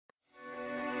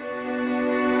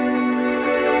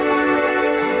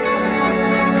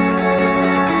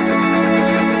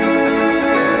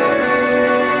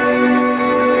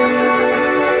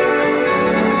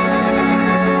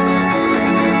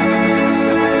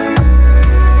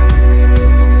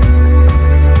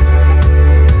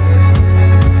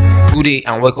Good day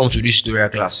and welcome to this tutorial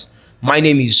class. My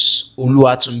name is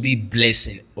Oluwatumbi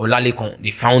Blessing Olalekon, the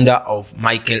founder of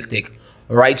Michael Tech.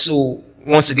 Alright, so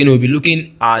once again we'll be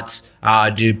looking at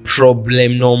the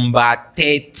problem number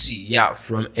 30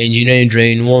 from engineering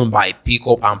drawing 1 by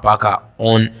Pickup and Packer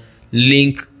on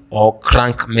link or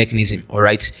crank mechanism.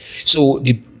 Alright, so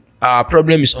the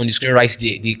problem is on the screen right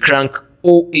there. The crank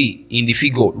OA in the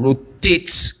figure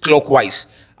rotates clockwise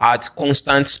at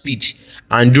constant speed,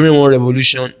 and during one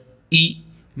revolution E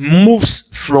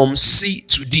moves from C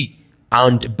to D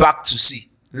and back to C.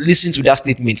 Listen to that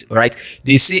statement. All right,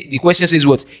 they say the question says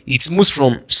what? It moves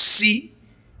from C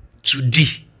to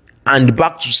D and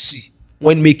back to C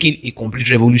when making a complete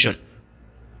revolution.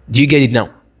 Do you get it now?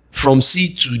 From C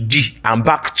to D and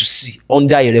back to C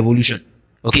under a revolution.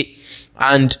 Okay,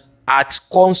 and at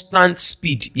constant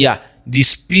speed, the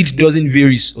speed doesn't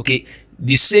vary. Okay,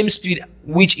 the same speed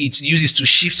which it uses to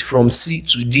shift from C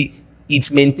to D, it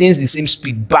maintains the same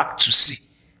speed back to C.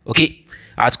 Okay,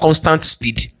 at constant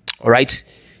speed. All right,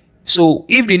 so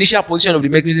if the initial position of the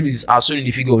mechanism is as shown in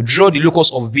the figure, draw the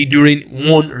locus of B during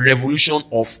one revolution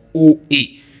of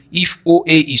OA. If OA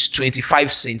is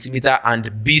 25 centimeter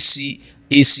and BC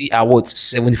AC are what?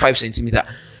 75 centimeter.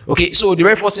 Okay, so the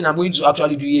very first thing I'm going to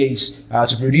actually do here is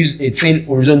to produce a thin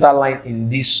horizontal line in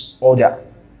this order.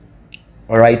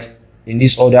 All right, in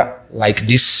this order like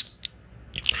this.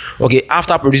 Okay,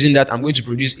 after producing that, I'm going to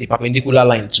produce a perpendicular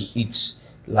line to it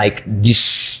like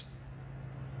this.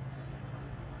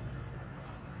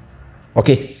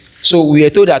 Okay, so we are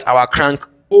told that our crank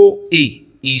OA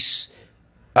is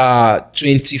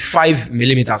 25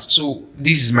 millimeters. So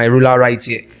this is my ruler right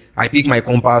here. I pick my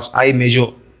compass, I measure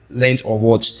length of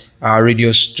what?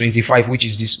 Radius 25, which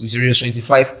is this, with radius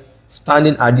 25.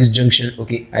 Standing at this junction,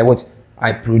 okay,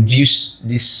 I produce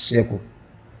this circle.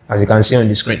 As you can see on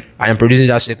the screen, I am producing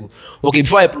that circle. Okay,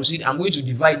 before I proceed, I'm going to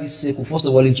divide this circle first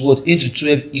of all into what? Into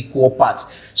 12 equal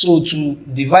parts. So to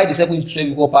divide the circle into 12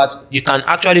 equal parts, you can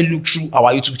actually look through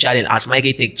our YouTube channel as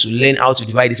Michael Tech to learn how to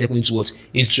divide the circle into what?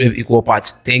 Into 12 equal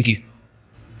parts. Thank you.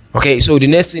 Okay, so the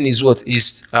next thing is what?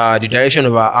 Is the direction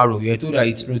of our arrow. We are told that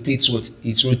it rotates what?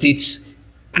 It rotates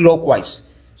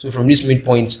clockwise. So from this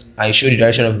midpoint, I show the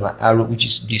direction of my arrow, which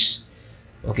is this.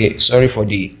 Okay, sorry for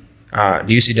the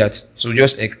do you see that? So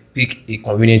just pick a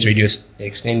convenient radius,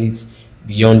 extend it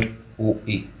beyond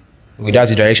OA. Okay, that's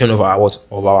the direction of our what?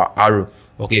 Of our arrow.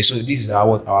 Okay, so this is our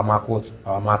what? Our mark what?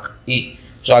 Our mark A.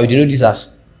 So I will denote this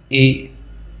as A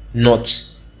naught,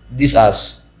 this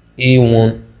as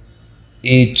A1,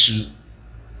 A2,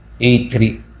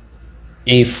 A3,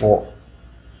 A4,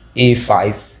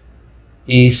 A5,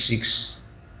 A6,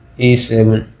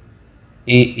 A7,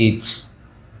 A8,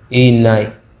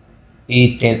 A9,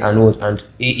 A10 and what? And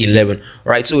A11.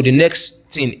 Right, so the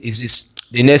next thing is this.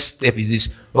 The next step is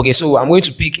this. Okay, so I'm going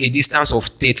to pick a distance of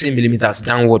 13 millimeters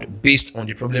downward based on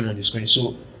the problem on the screen.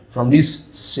 So from this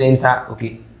center,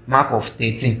 okay, mark of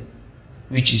 13,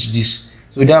 which is this.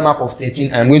 So that mark of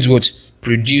 13, I'm going to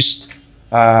produce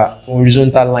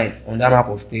horizontal line on that mark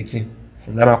of 13.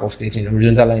 From that mark of 13,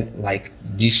 horizontal line like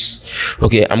this.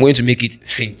 Okay, I'm going to make it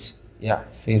faint.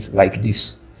 Faint like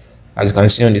this. As you can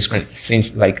see on the screen,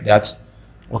 things like that.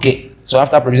 Okay, so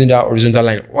after producing that horizontal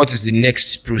line, what is the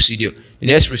next procedure? The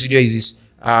next procedure is this.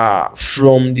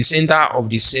 From the center of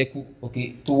the circle,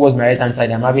 okay, towards my right hand side,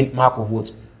 I'm having mark of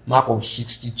what? Mark of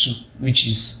 62, which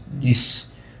is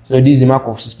this. So this is the mark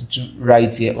of 62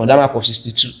 right here. On that mark of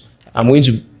 62, I'm going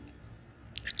to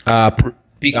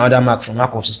pick another mark from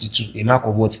mark of 62, a mark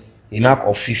of what? A mark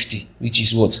of 50, which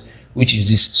is what? Which is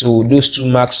this. So those two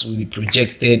marks will be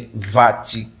projected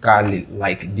vertically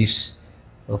like this.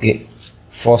 Okay,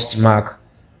 first mark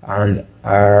and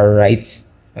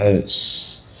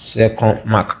second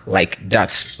mark like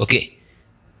that. Okay,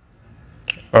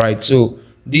 all right, so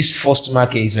this first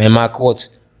mark is my mark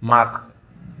what? Mark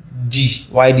D.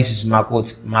 Why this is mark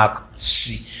what? Mark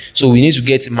C. So we need to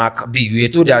get mark B. We are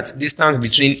told that distance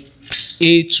between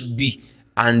A to B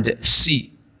and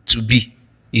C to B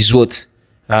is what?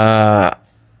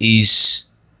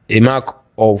 Is a mark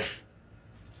of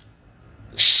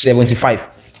 75.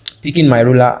 Picking my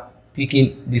ruler,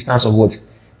 picking distance of what?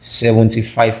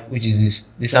 75, which is this.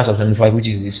 Distance of 75, which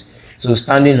is this. So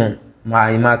standing on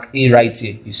my mark A right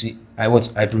here, you see, I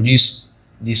produce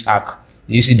this arc.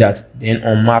 You see that? Then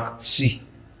on mark C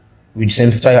with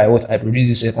 75, I produce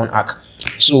the second arc.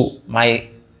 So my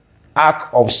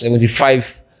arc of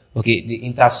 75, okay, they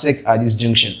intersect at this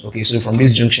junction. Okay, so from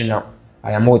this junction now,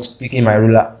 I am picking my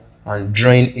ruler and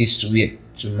drawing it to where?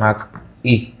 To mark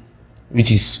A,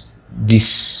 which is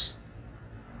this.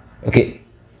 Okay,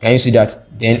 can you see that?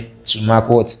 Then to mark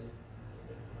what?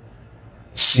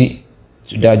 C,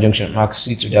 to that junction, mark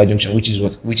C to that junction, which is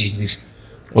what, which is this.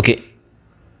 Okay,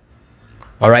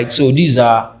 all right, so these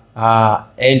are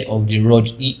end of the rod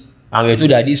E, and we're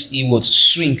told that this E what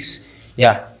swings.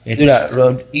 Yeah, we're told that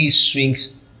rod E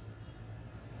swings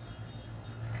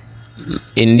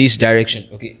in this direction.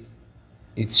 Okay,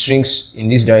 it swings in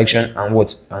this direction and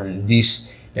what, and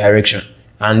this direction,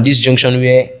 and this junction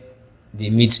where they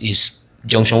meet is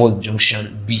junction what,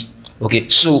 junction B. Okay,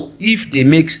 so if they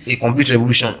make a complete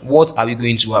revolution, what are we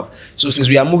going to have? So since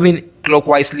we are moving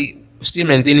clockwise, still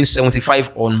maintaining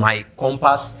 75 on my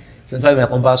compass, 75 on my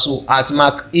compass, so at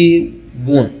mark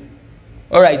A1.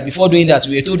 All right, before doing that,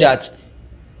 we were told that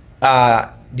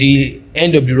the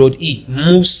end of the rod E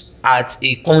moves at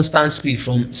a constant speed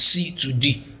from C to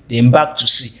D, then back to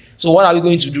C. So what are we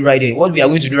going to do right there? What we are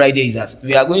going to do right there is that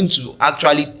we are going to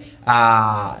actually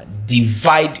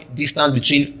divide distance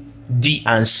between D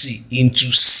and C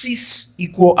into 6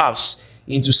 equal halves.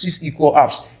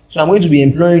 So I'm going to be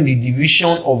employing the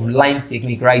division of line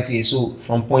technique right here. So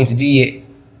from point D here,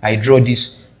 I draw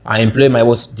this. I employ my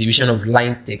what, division of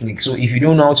line technique. So if you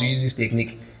don't know how to use this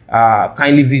technique,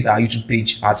 kindly visit our YouTube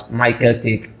page at Michael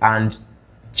Tech and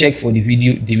check for the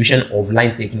video division of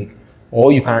line technique.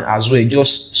 Or you can as well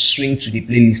just swing to the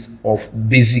playlist of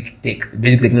basic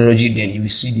technology, then you will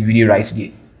see the video right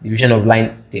there, division of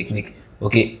line technique.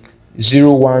 Okay,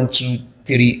 0 1 2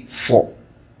 3 4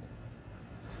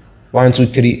 1 2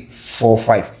 3 4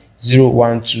 5 0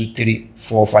 1 2 3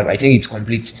 4 5. I think it's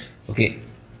complete. Okay,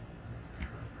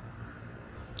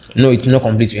 no, it's not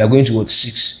complete. We are going to what,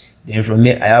 6. Then from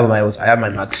here I have my what, I have my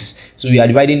maxes. So we are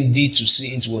dividing D to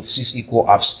C into what, 6 equal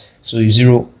halves. So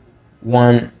 0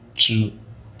 1 2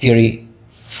 3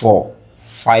 4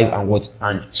 5 and what,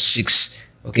 and 6.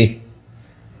 Okay,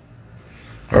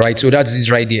 all right, so that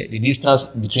is right there. The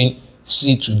distance between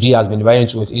C to D has been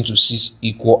divided into 6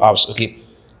 equal halves. Okay,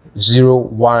 0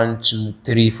 1 2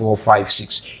 3 4 5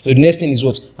 6. So the next thing is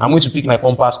what, I'm going to pick my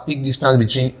compass, pick distance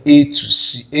between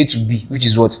A to B, which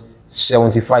is what,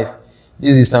 75.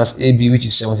 This distance AB, which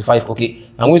is 75. Okay,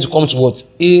 I'm going to come to what,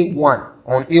 A1.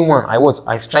 On A1,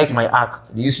 I strike my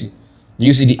arc. Do you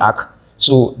see the arc?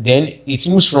 So then it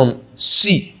moves from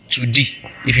C to D.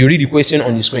 If you read the question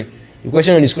on the screen,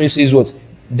 says what,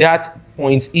 that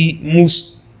point E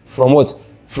moves from what,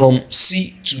 from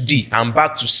C to D and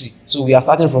back to C. So we are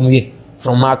starting from here,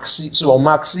 from mark C. So on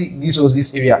mark C gives us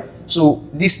this area. So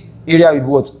this area will be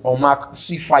what, on mark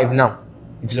C5 now.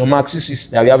 It's on mark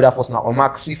C6 that we have that first now. On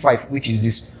mark C5, which is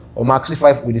this, on mark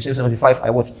C5 with the same 75,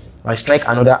 I strike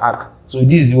another arc. So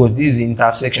this is what, this is the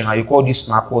intersection. I call this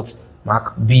mark what,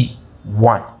 mark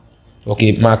B1.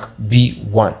 Okay, mark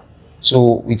B1.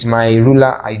 So with my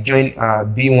ruler, I join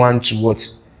B1 to what,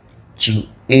 to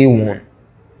A1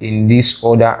 in this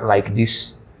order, like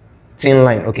this thin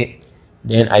line. Okay,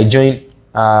 then I join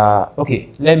okay,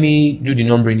 let me do the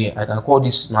numbering here. I can call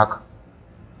this mark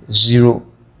 0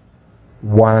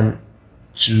 1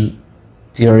 2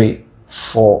 3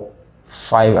 4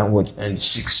 5 and what, and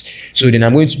 6. So then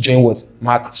I'm going to join what,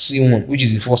 mark C1, which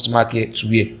is the first mark here, to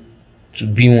here, to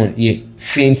B1 here,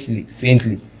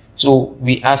 faintly. So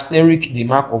we asterisk the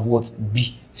mark of what,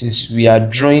 B, since we are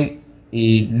drawing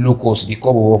a locus, the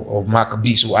curve of mark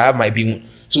B. So I have my B1.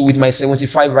 So with my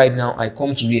 75 right now, I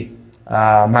come to here,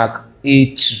 mark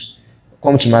A2.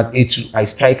 Come to mark A2, I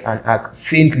strike an arc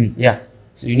faintly. Yeah,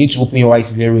 so you need to open your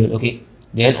eyes very well. Okay,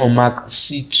 then on mark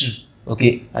C2,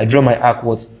 okay, I draw my arc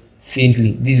what,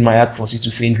 faintly. This is my arc for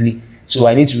C2, faintly. So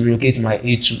I need to relocate my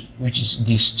A2, which is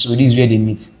this. So this is where they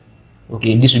meet.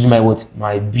 Okay, this will be my what,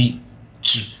 my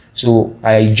B2. So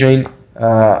I join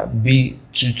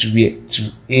B2 to where, to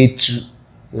A2,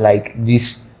 like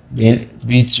this. Then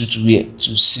B2 to where,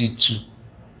 to C2,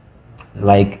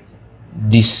 like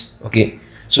this. Okay,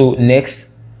 so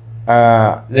next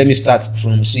let me start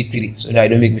from C3 so that I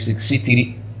don't make mistakes.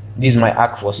 C3, this is my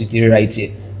arc for C3 right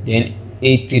here. Then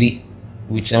A3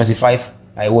 with 75,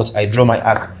 I draw my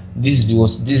arc. This is the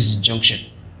what, this is the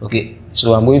junction. Okay,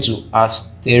 so I'm going to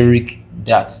asterisk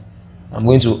that.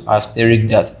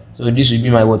 So this will be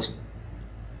my what,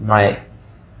 my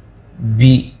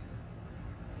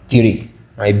B3,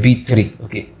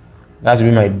 okay, that will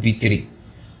be my B3.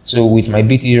 So with my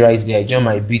B3 right there, I join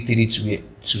my B3 to where,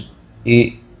 to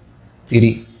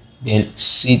A3, then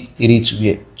C3 to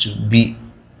where, to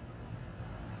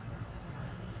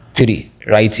B3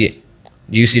 right here.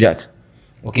 Do you see that?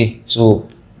 Okay, so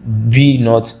B0,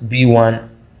 B1,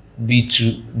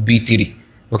 B2, B3.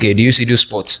 Okay, do you see those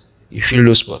spots? You feel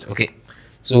those spots? Okay,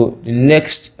 so the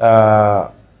next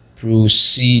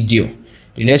procedure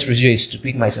is to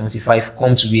pick my 75,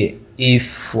 come to where,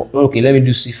 A4. Okay, let me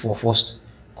do C4 first.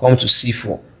 Come to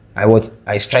C4,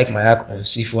 I strike my arc on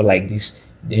c4 like this.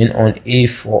 Then on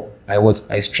a4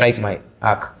 I strike my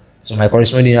arc. So my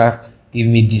corresponding arc give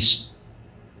me this.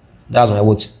 That's my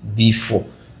b4.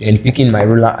 Then picking my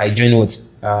ruler, I join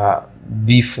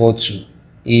b4 to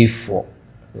a4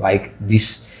 like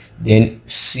this. Then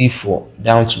c4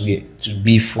 down to here to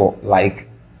b4 like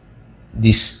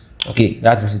this. Okay,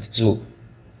 that is it. So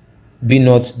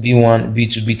b0, b1,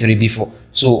 b2, b3, b4.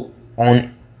 So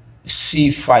on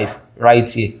c5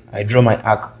 right here, I draw my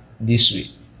arc this way,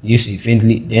 you see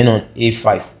faintly. Then on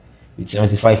a5 with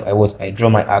 75 I draw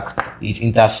my arc, it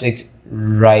intersects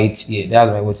right here.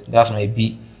 That's my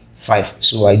b5.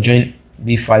 So I join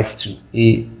b5 to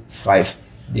a5,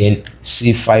 then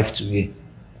c5 to a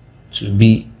to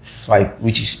b5,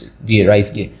 which is there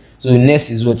right there. So next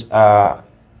is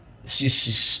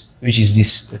c6, which is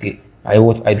this. Okay,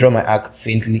 I draw my arc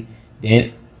faintly.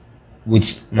 Then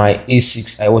with my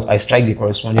a6 I strike the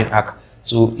corresponding arc.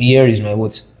 So here is my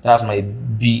that's my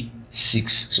b6.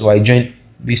 So I join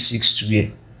b6 to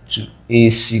here to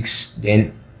a6,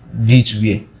 then d to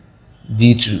here,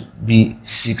 d to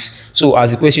b6. So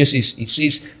as the question says, it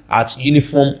says at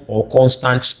uniform or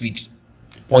constant speed,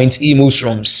 point E moves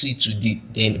from C to D,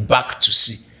 then back to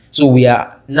C. So we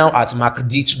are now at mark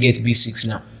D to get b6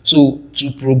 now. So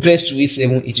to progress to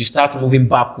a7, it will start moving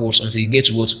backwards until you get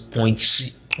to point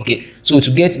C. Okay, so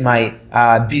to get my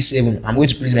b7, I'm going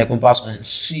to place my compass on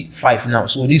c5 now.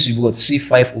 So this will be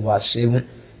c5 over 7,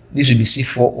 this will be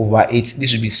c4 over 8,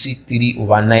 this will be c3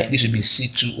 over 9, this will be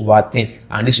c2 over 10,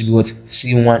 and this will be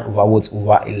c1 over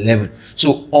over 11.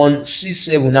 So on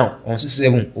c7 now, on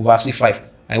c7 over c5,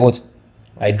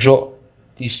 I draw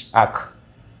this arc.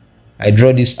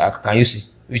 Can you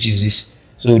see? Which is this.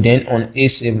 So then on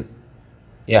a7,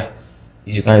 yeah,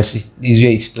 as you can see, this is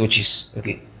where it touches.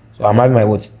 Okay, so I'm having my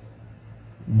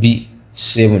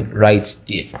b7 right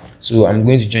there. So I'm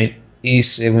going to join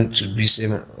a7 to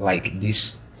b7 like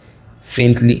this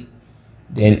faintly,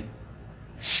 then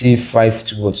c5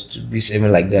 to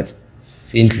b7 like that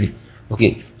faintly.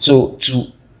 Okay, so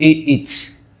to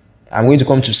a8, I'm going to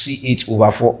come to c8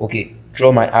 over 4. Okay,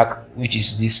 draw my arc, which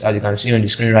is this, as you can see on the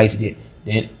screen right there.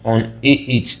 Then on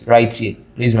a8 right here,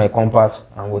 place my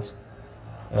compass and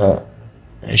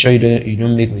ensure you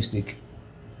don't make mistake.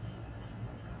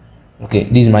 Okay,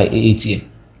 this is my a8 here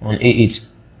on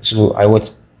a8. So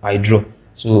I draw.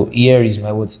 So here is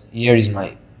my here is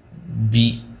my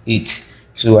b8.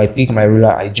 So I pick my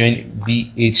ruler, I join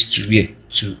b8 to here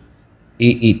to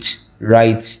a8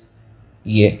 right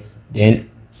here, then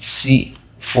c4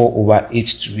 over 8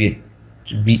 to here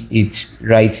to b8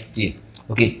 right there.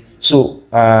 Okay, so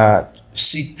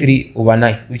c3 over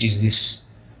 9, which is this,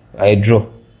 I draw.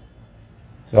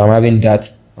 So I'm having that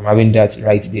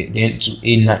right there. Then to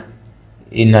a9,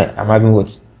 I'm having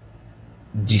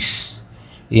this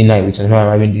a9 with another, I'm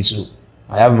having this. So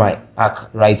I have my arc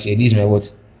right here. This is my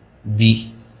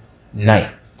b9.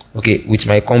 Okay, with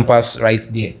my compass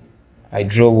right there, I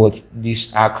draw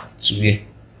this arc to here,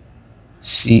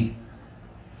 c3,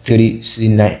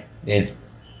 c9. Then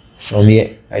from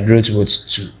here I draw to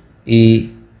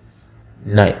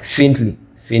a9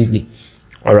 faintly.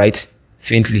 All right,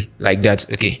 faintly like that.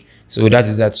 Okay, so that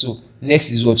is that. So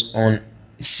next is on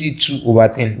c2 over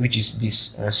 10, which is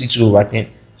this, on c2 over 10.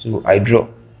 So I draw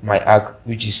my arc,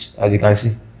 which is, as you can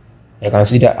see, I can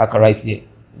see that arc right there.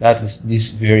 That is this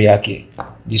very arc here,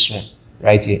 this one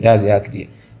right here, that's the arc there.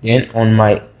 Then on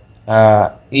my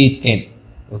a10,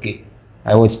 okay,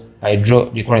 I draw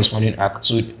the corresponding arc.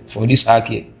 So for this arc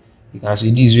here, you can see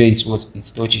this way it's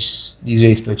it touches, this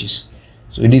way it touches.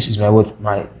 So this is my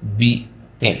my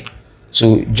b10.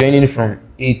 So joining from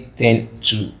a10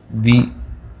 to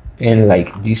b10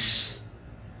 like this.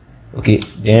 Okay,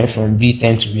 then from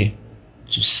b10 to b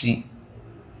to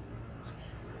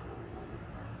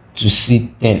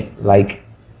c10 like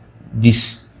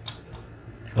this.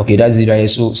 Okay, that's it right here.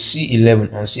 So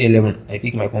c11, on c11 I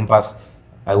pick my compass,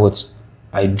 I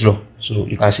draw. So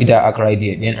you can see that arc right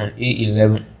there. Then on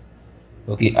a11,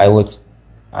 okay,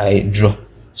 I draw.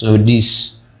 So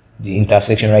this, the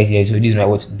intersection right here. So this is my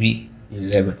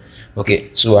b11.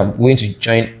 Okay, so I'm going to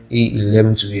join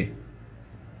a11 to here,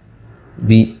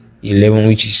 b11,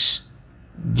 which is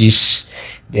this.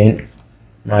 Then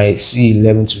my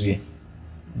c11 to here,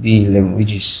 b11,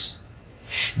 which is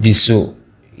this. So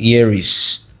here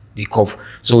is the curve.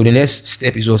 So the next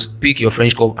step is just pick your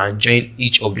French curve and join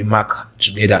each of the mark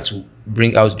together to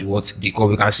bring out the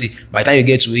curve. You can see by the time you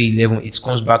get to a11, it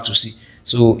comes back to C.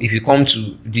 So if you come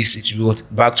to this, it will go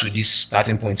back to this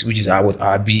starting point, which is our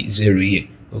b0 here.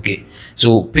 Okay,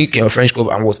 so pick your French curve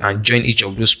and join each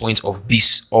of those points of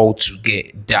B's all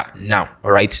together now.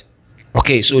 All right,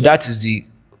 okay, so that is the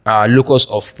locus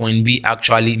of point B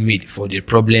actually made for the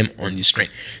problem on the screen.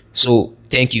 So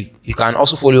thank you. You can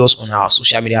also follow us on our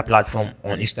social media platform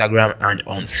on Instagram and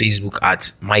on Facebook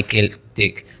at Michael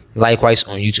Tech. Likewise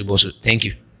on YouTube also. Thank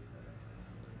you.